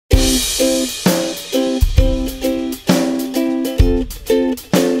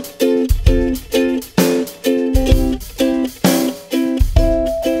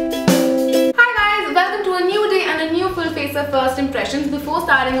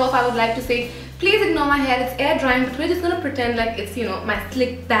off, I would like to say, please ignore my hair. It's air drying, but we're just gonna pretend like it's, you know, my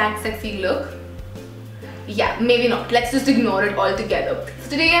slick back sexy look. Yeah, maybe not. Let's just ignore it altogether. So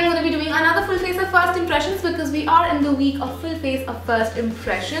today I'm going to be doing another full face of first impressions because we are in the week of full face of first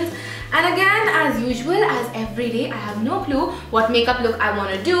impressions. And again, as usual, as every day, I have no clue what makeup look I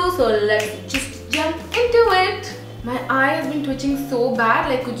want to do. So let's just jump into it. My eye has been twitching so bad.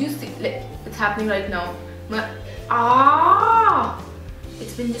 Like, could you see? Like, it's happening right now.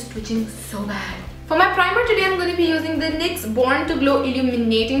 It's been just twitching so bad. For my primer today, I'm going to be using the NYX Born to Glow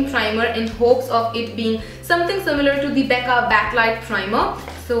Illuminating Primer in hopes of it being something similar to the Becca Backlight Primer.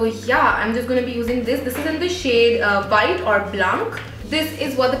 So yeah, I'm just going to be using this. This is in the shade White or Blanc. This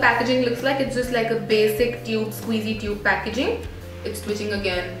is what the packaging looks like. It's just like a basic tube, squeezy tube packaging. It's twitching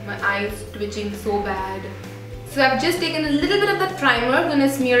again. My eye is twitching so bad. So I've just taken a little bit of that primer. I'm going to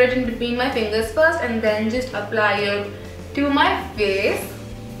smear it in between my fingers first and then just apply it to my face.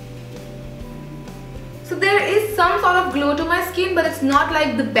 So there is some sort of glow to my skin, but it's not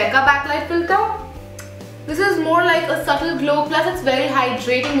like the Becca Backlight filter. This is more like a subtle glow, plus it's very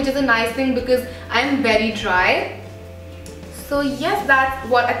hydrating, which is a nice thing because I'm very dry. So yes, that's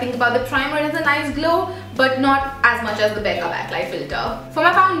what I think about the primer. It is a nice glow, but not as much as the Becca Backlight filter. For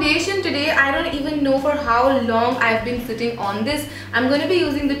my foundation today, I don't even know for how long I've been sitting on this. I'm going to be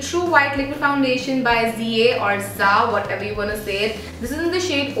using the True White Liquid Foundation by ZA or ZA, whatever you want to say it. This is in the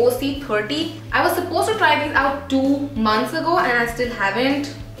shade OC30. I was supposed to try these out 2 months ago and I still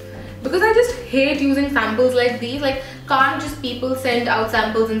haven't. Because I just hate using samples like these. Like, can't just people send out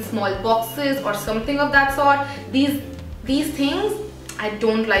samples in small boxes or something of that sort? These things, I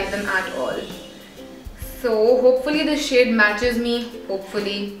don't like them at all. So hopefully the shade matches me,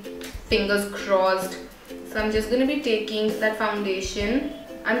 hopefully, fingers crossed. So I'm just going to be taking that foundation.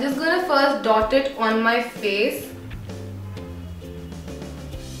 I'm just going to first dot it on my face.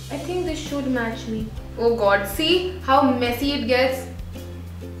 I think this should match me. Oh god, see how messy it gets?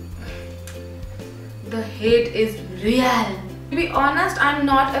 The hate is real. To be honest, I'm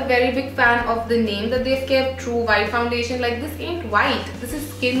not a very big fan of the name that they've kept, True White Foundation. Like, this ain't white, this is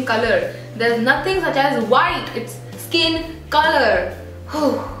skin color. There's nothing such as white, it's skin color.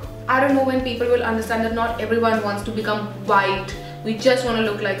 I don't know when people will understand that not everyone wants to become white. We just want to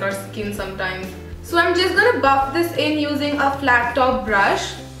look like our skin sometimes. So I'm just gonna buff this in using a flat top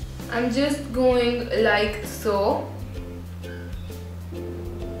brush. I'm just going like so.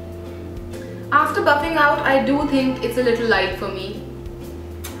 After buffing out, I do think it's a little light for me.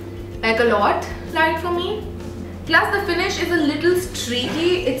 Like a lot light for me. Plus the finish is a little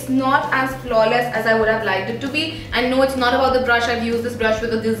streaky. It's not as flawless as I would have liked it to be. I know it's not about the brush. I've used this brush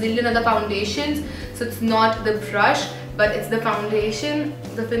with a gazillion other foundations. So it's not the brush, but it's the foundation.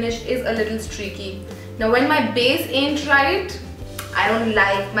 The finish is a little streaky. Now when my base ain't right, I don't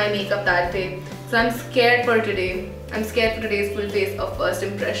like my makeup that way. So I'm scared for today. I'm scared for today's full face of first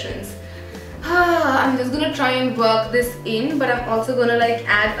impressions. I'm just gonna try and work this in, but I'm also gonna like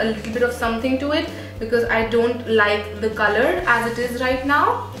add a little bit of something to it because I don't like the color as it is right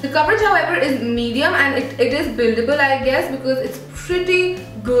now. The coverage, however, is medium and it is buildable, I guess, because it's pretty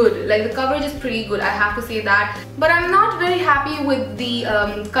good. Like, the coverage is pretty good, I have to say that. But I'm not very happy with the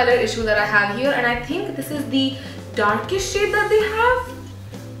color issue that I have here, and I think this is the darkest shade that they have.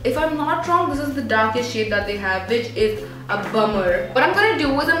 If I'm not wrong, this is the darkest shade that they have, which is a bummer. What I'm gonna do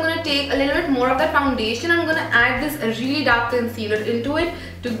is I'm gonna take a little bit more of that foundation. I'm gonna add this really dark concealer into it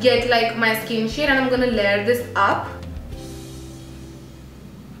to get like my skin shade, and I'm gonna layer this up.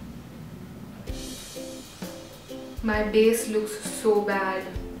 My base looks so bad.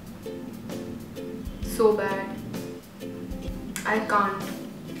 So bad. I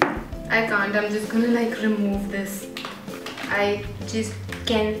can't. I'm just gonna like remove this. I just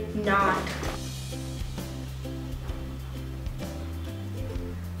cannot.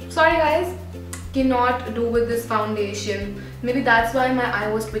 Sorry guys, cannot do with this foundation. Maybe that's why my eye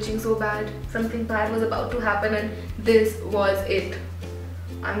was twitching so bad. Something bad was about to happen and this was it.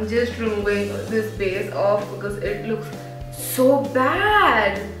 I'm just removing this base off because it looks so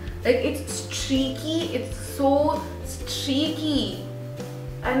bad. Like, it's streaky, it's so streaky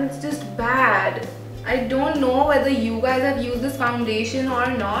and it's just bad. I don't know whether you guys have used this foundation or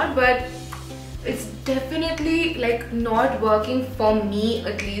not, but it's definitely like not working for me,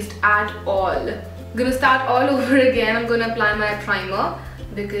 at least, at all. I'm gonna start all over again. I'm gonna apply my primer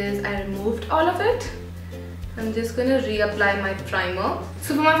because I removed all of it. I'm just gonna reapply my primer.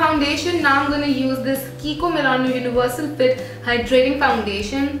 So for my foundation, now I'm gonna use this Kiko Milano Universal Fit Hydrating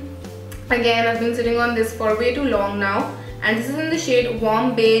Foundation. Again, I've been sitting on this for way too long now, and this is in the shade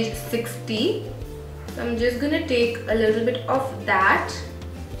Warm Beige 60. So I'm just gonna take a little bit of that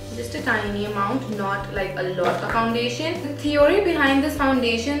just a tiny amount, not like a lot of foundation. The theory behind this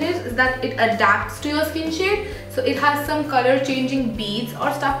foundation is that it adapts to your skin shade. So it has some color changing beads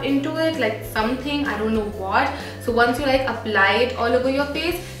or stuff into it, like something, I don't know what. So once you like apply it all over your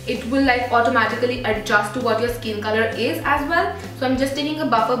face, it will like automatically adjust to what your skin color is as well. So I'm just taking a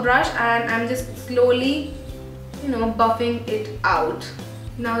buffer brush and I'm just slowly, you know, buffing it out.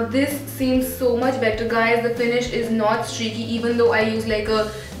 Now this seems so much better, guys. The finish is not streaky, even though I use like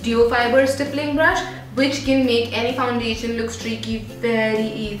a duo fiber stippling brush, which can make any foundation look streaky very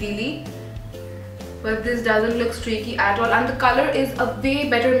easily. But this doesn't look streaky at all, and the color is a way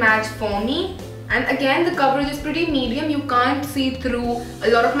better match for me. And again, the coverage is pretty medium. You can't see through a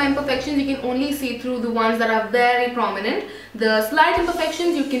lot of my imperfections. You can only see through the ones that are very prominent. The slight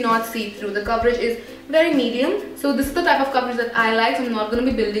imperfections you cannot see through. The coverage is very medium. So this is the type of coverage that I like. So I'm not going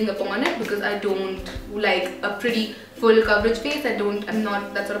to be building upon it because I don't like a pretty full coverage face. I'm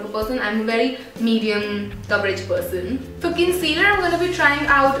not that sort of a person. I'm a very medium coverage person. For concealer, I'm going to be trying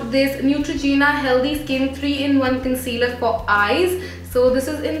out this Neutrogena Healthy Skin 3-in-1 Concealer for eyes. So this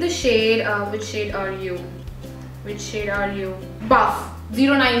is in the shade, which shade are you? Buff,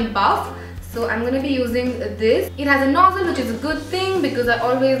 09 Buff. So I'm going to be using this. It has a nozzle, which is a good thing because I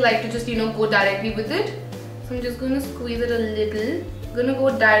always like to just, you know, go directly with it. So I'm just going to squeeze it a little. I'm going to go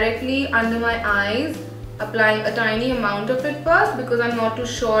directly under my eyes, applying a tiny amount of it first because I'm not too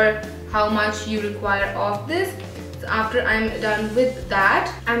sure how much you require of this. So after I'm done with that,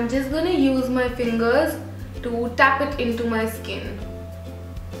 I'm just going to use my fingers to tap it into my skin.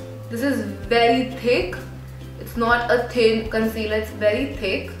 This is very thick. It's not a thin concealer, it's very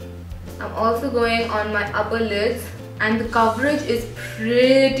thick. I'm also going on my upper lids and the coverage is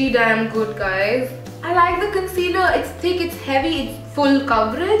pretty damn good, guys. I like the concealer. It's thick, it's heavy, it's full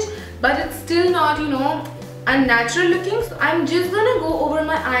coverage, but it's still not, you know, unnatural looking. So I'm just gonna go over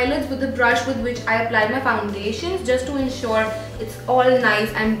my eyelids with the brush with which I applied my foundations just to ensure it's all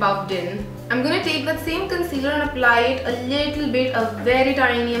nice and buffed in. I'm gonna take that same concealer and apply it a little bit, a very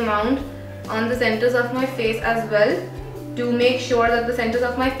tiny amount on the centers of my face as well to make sure that the centers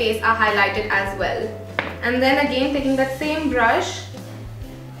of my face are highlighted as well. And then again taking that same brush,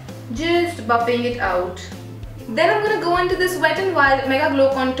 just buffing it out. Then I'm gonna go into this Wet n Wild Mega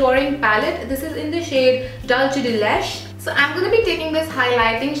Glow Contouring Palette. This is in the shade Dulce de Leche. So I'm gonna be taking this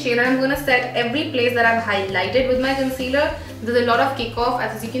highlighting shade and I'm gonna set every place that I've highlighted with my concealer. There's a lot of kickoff,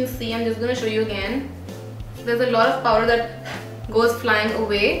 as you can see. I'm just gonna show you again. There's a lot of powder that goes flying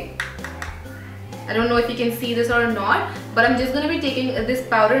away. I don't know if you can see this or not, but I'm just gonna be taking this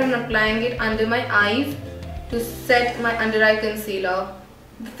powder and applying it under my eyes to set my under eye concealer.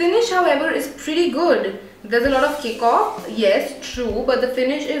 The finish, however, is pretty good. There's a lot of kickoff, yes, true, but the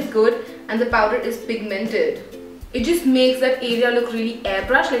finish is good and the powder is pigmented. It just makes that area look really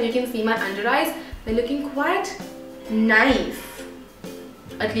airbrushed. Like you can see my under eyes, they're looking quite nice.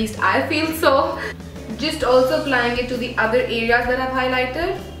 At least I feel so. Just also applying it to the other areas that I've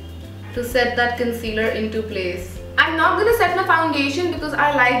highlighted to set that concealer into place. I'm not going to set my foundation because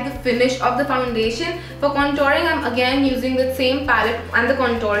I like the finish of the foundation. For contouring, I'm again using the same palette and the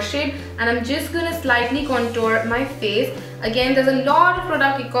contour shade, and I'm just going to slightly contour my face. Again, there's a lot of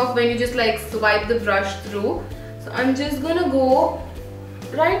product kickoff when you just like swipe the brush through. So I'm just going to go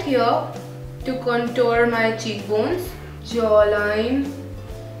right here to contour my cheekbones, jawline.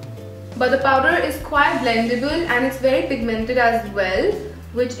 But the powder is quite blendable and it's very pigmented as well,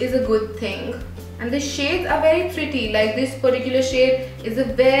 which is a good thing. And the shades are very pretty. Like this particular shade is a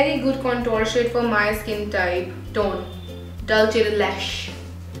very good contour shade for my skin type tone. Dulce de Leche.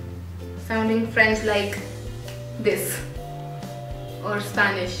 Sounding French like this. Or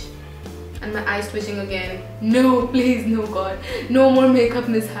Spanish. And my eyes twitching again. No, please, no god. No more makeup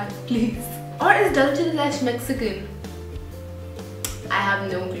mishaps, please. Or is Dulce de Leche Mexican? I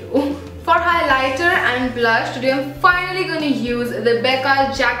have no clue. For highlighter and blush, today I'm finally going to use the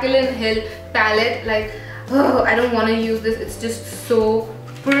Becca Jaclyn Hill palette. Like, oh, I don't want to use this. It's just so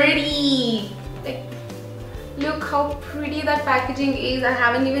pretty. Like, look how pretty that packaging is. I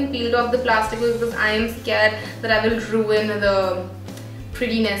haven't even peeled off the plastic because I am scared that I will ruin the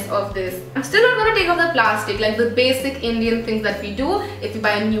prettiness of this. I'm still not going to take off the plastic, like the basic Indian things that we do. If we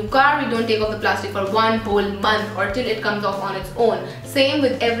buy a new car, we don't take off the plastic for one whole month or till it comes off on its own. Same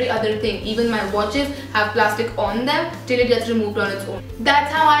with every other thing. Even my watches have plastic on them till it gets removed on its own.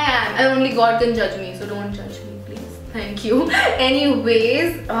 That's how I am, and only God can judge me, so don't judge me, please. Thank you.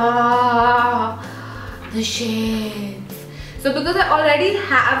 Anyways, the shades. So because I already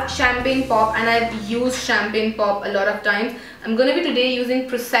have Champagne Pop and I've used Champagne Pop a lot of times, I'm going to be today using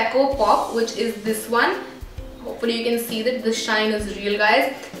Prosecco Pop, which is this one. Hopefully you can see that the shine is real,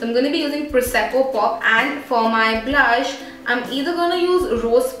 guys. So I'm going to be using Prosecco Pop, and for my blush I'm either going to use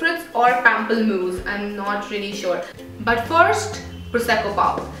Rose Spritz or Pamplemousse. I'm not really sure. But first, Prosecco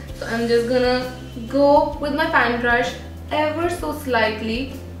Pop. So I'm just going to go with my fan brush ever so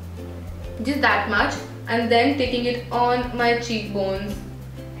slightly, just that much, and then taking it on my cheekbones.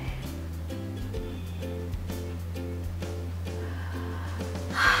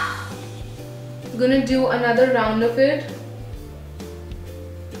 Gonna do another round of it.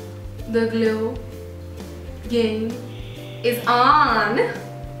 The glow game is on.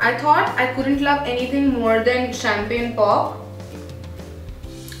 I thought I couldn't love anything more than Champagne Pop.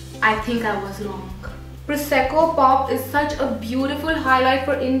 I think I was wrong. Prosecco Pop is such a beautiful highlight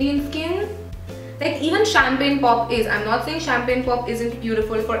for Indian skin. Like even Champagne Pop is. I'm not saying Champagne Pop isn't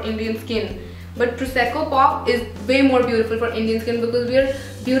beautiful for Indian skin, but Prosecco Pop is way more beautiful for Indian skin because we are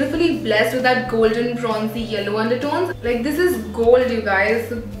beautifully blessed with that golden bronzy yellow undertones. Like this is gold, you guys.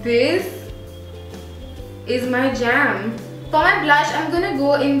 So this is my jam. For my blush, I'm gonna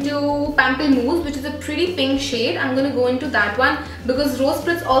go into Pamplemousse, which is a pretty pink shade. I'm gonna go into that one because Rose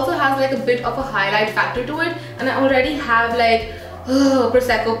Spritz also has like a bit of a highlight factor to it, and I already have like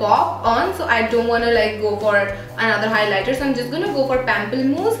Prosecco Pop on, so I don't want to like go for another highlighter. So I'm just gonna go for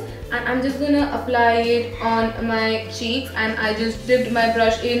Pamplemousse, and I'm just gonna apply it on my cheeks, and I just dipped my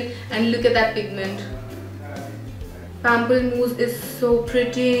brush in, and look at that pigment. Pamplemousse is so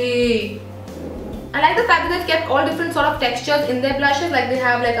pretty. I like the fact that they've kept all different sort of textures in their blushes. Like they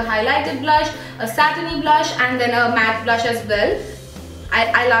have like a highlighted blush, a satiny blush, and then a matte blush as well.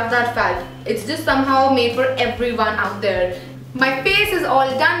 I love that fact. It's just somehow made for everyone out there. My face is all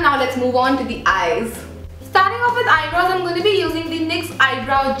done. Now let's move on to the eyes. Starting off with eyebrows, I'm going to be using the NYX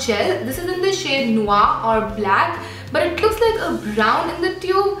Eyebrow Gel. This is in the shade Noir or Black, but it looks like a brown in the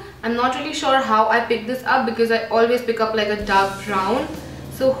tube. I'm not really sure how I picked this up because I always pick up like a dark brown.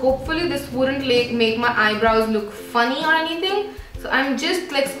 So hopefully this wouldn't make my eyebrows look funny or anything. So I'm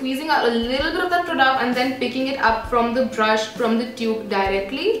just like squeezing out a little bit of that product and then picking it up from the brush from the tube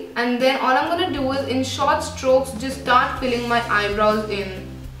directly. And then all I'm going to do is in short strokes just start filling my eyebrows in.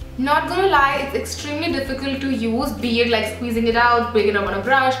 Not gonna lie, it's extremely difficult to use, be it like squeezing it out, picking it up on a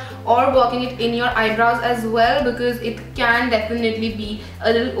brush, or working it in your eyebrows as well, because it can definitely be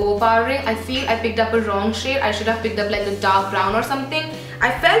a little overpowering. I feel I picked up a wrong shade. I should have picked up like a dark brown or something.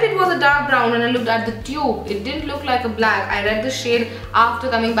 I felt it was a dark brown when I looked at the tube. It didn't look like a black. I read the shade after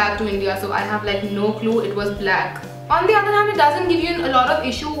coming back to India, so I have like no clue it was black. On the other hand, it doesn't give you a lot of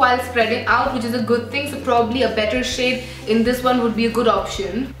issue while spreading out, which is a good thing. So probably a better shade in this one would be a good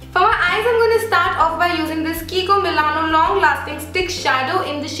option. For my eyes, I'm going to start off by using this Kiko Milano Long Lasting Stick Shadow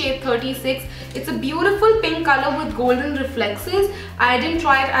in the shade 36. It's a beautiful pink color with golden reflexes. I didn't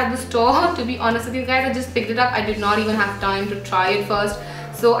try it at the store, to be honest with you guys. I just picked it up. I did not even have time to try it first.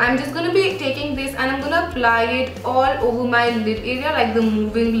 So I'm just going to be taking this and I'm going to apply it all over my lid area, like the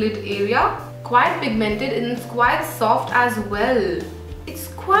moving lid area. Quite pigmented and it's quite soft as well. It's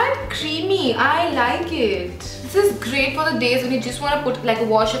quite creamy. I like it. This is great for the days when you just want to put like a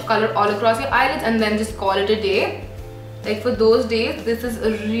wash of color all across your eyelids and then just call it a day. Like for those days, this is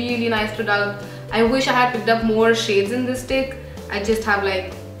a really nice product. I wish I had picked up more shades in this stick. I just have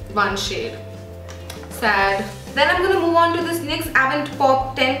like one shade. Sad. Then I'm going to move on to this NYX Avant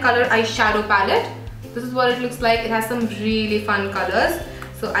Pop 10 color eyeshadow palette. This is what it looks like. It has some really fun colors.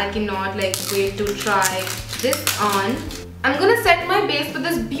 So I cannot like wait to try this on. I'm gonna set my base with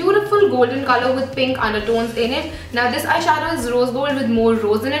this beautiful golden color with pink undertones in it. Now this eyeshadow is rose gold with more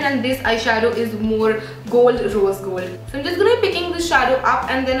rose in it, and this eyeshadow is more gold rose gold. So I'm just gonna be picking this shadow up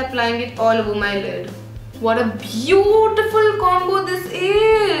and then applying it all over my lid. What a beautiful combo this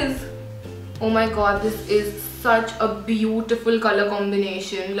is! Oh my god, this is such a beautiful color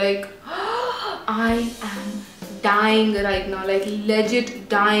combination. Like I am dying right now, like legit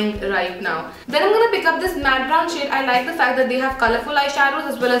dying right now. Then I'm gonna pick up this matte brown shade. I like the fact that they have colorful eyeshadows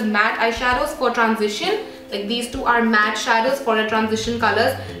as well as matte eyeshadows for transition. Like these two are matte shadows for the transition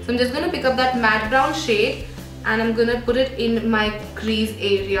colors. So I'm just gonna pick up that matte brown shade and I'm gonna put it in my crease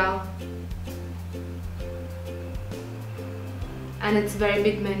area. And it's very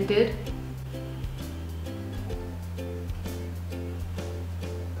pigmented.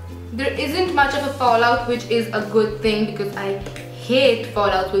 There isn't much of a fallout, which is a good thing because I hate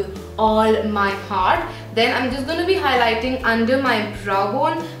fallouts with all my heart. Then I'm just going to be highlighting under my brow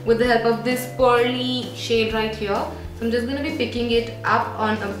bone with the help of this pearly shade right here. So I'm just going to be picking it up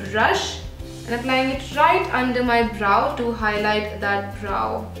on a brush and applying it right under my brow to highlight that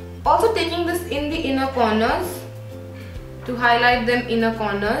brow. Also taking this in the inner corners to highlight them inner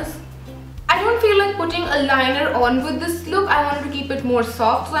corners. I don't feel like putting a liner on with this look, I wanted to keep it more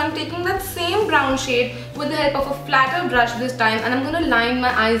soft. So I'm taking that same brown shade with the help of a flatter brush this time, and I'm going to line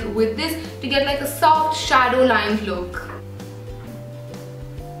my eyes with this to get like a soft shadow lined look.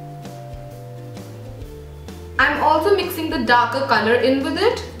 I'm also mixing the darker color in with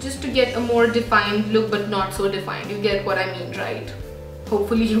it just to get a more defined look, but not so defined. You get what I mean, right?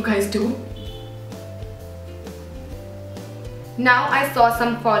 Hopefully you guys do. Now I saw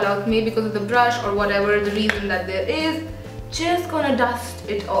some fallout, maybe because of the brush or whatever the reason that there is. Just gonna dust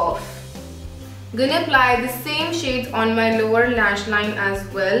it off. Gonna apply the same shades on my lower lash line as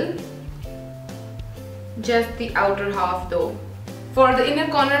well. Just the outer half though. For the inner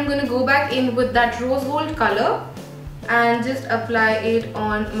corner, I'm gonna go back in with that rose gold color and just apply it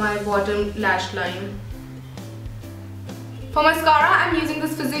on my bottom lash line. For mascara, I'm using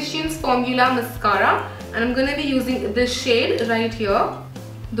this Physicians Formula mascara, and I'm gonna be using this shade right here.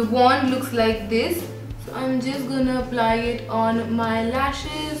 The wand looks like this, so I'm just gonna apply it on my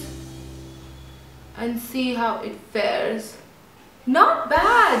lashes and see how it fares. Not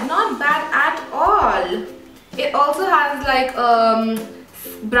bad at all. It also has like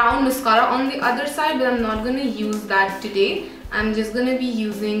brown mascara on the other side, but I'm not gonna use that today. I'm just gonna be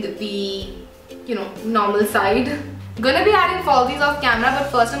using the, normal side. Gonna be adding falsies off camera, but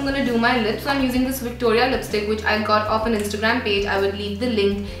first I'm gonna do my lips. So I'm using this Victoria lipstick, which I got off an Instagram page. I would leave the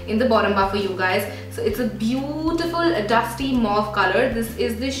link in the bottom bar for you guys. So it's a beautiful dusty mauve color. This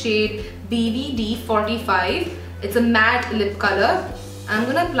is the shade BBD 45. It's a matte lip color. I'm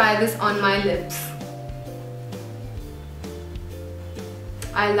gonna apply this on my lips.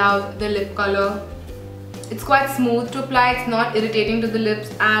 I love the lip color. It's quite smooth to apply. It's not irritating to the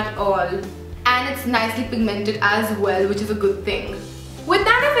lips at all. And it's nicely pigmented as well, which is a good thing. With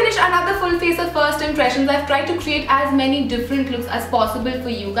that, I finished another full face of first impressions. I've tried to create as many different looks as possible for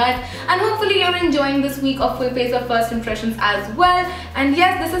you guys, and hopefully you're enjoying this week of full face of first impressions as well. And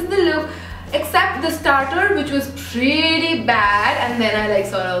yes, this is the look, except the starter, which was pretty bad, and then I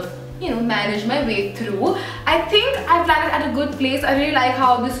sort of manage my way through. I think I've landed at a good place. I really like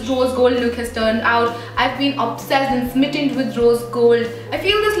how this rose gold look has turned out. I've been obsessed and smitten with rose gold. I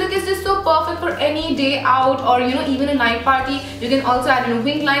feel this look is just so perfect for any day out, or even a night party. You can also add in a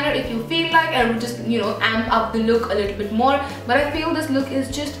wing liner if you feel like, and just amp up the look a little bit more. But I feel this look is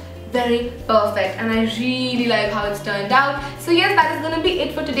just very perfect, and I really like how it's turned out. So yes, that is gonna be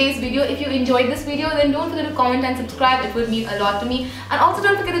it for today's video. If you enjoyed this video, then don't forget to comment and subscribe. It would mean a lot to me. And also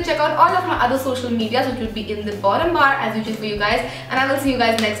don't forget to check out all of my other social medias, which would be in the bottom bar as usual for you guys. And I will see you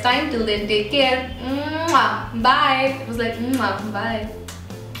guys next time. Till then, take care. Mwah. Bye. It was like mwah. Bye.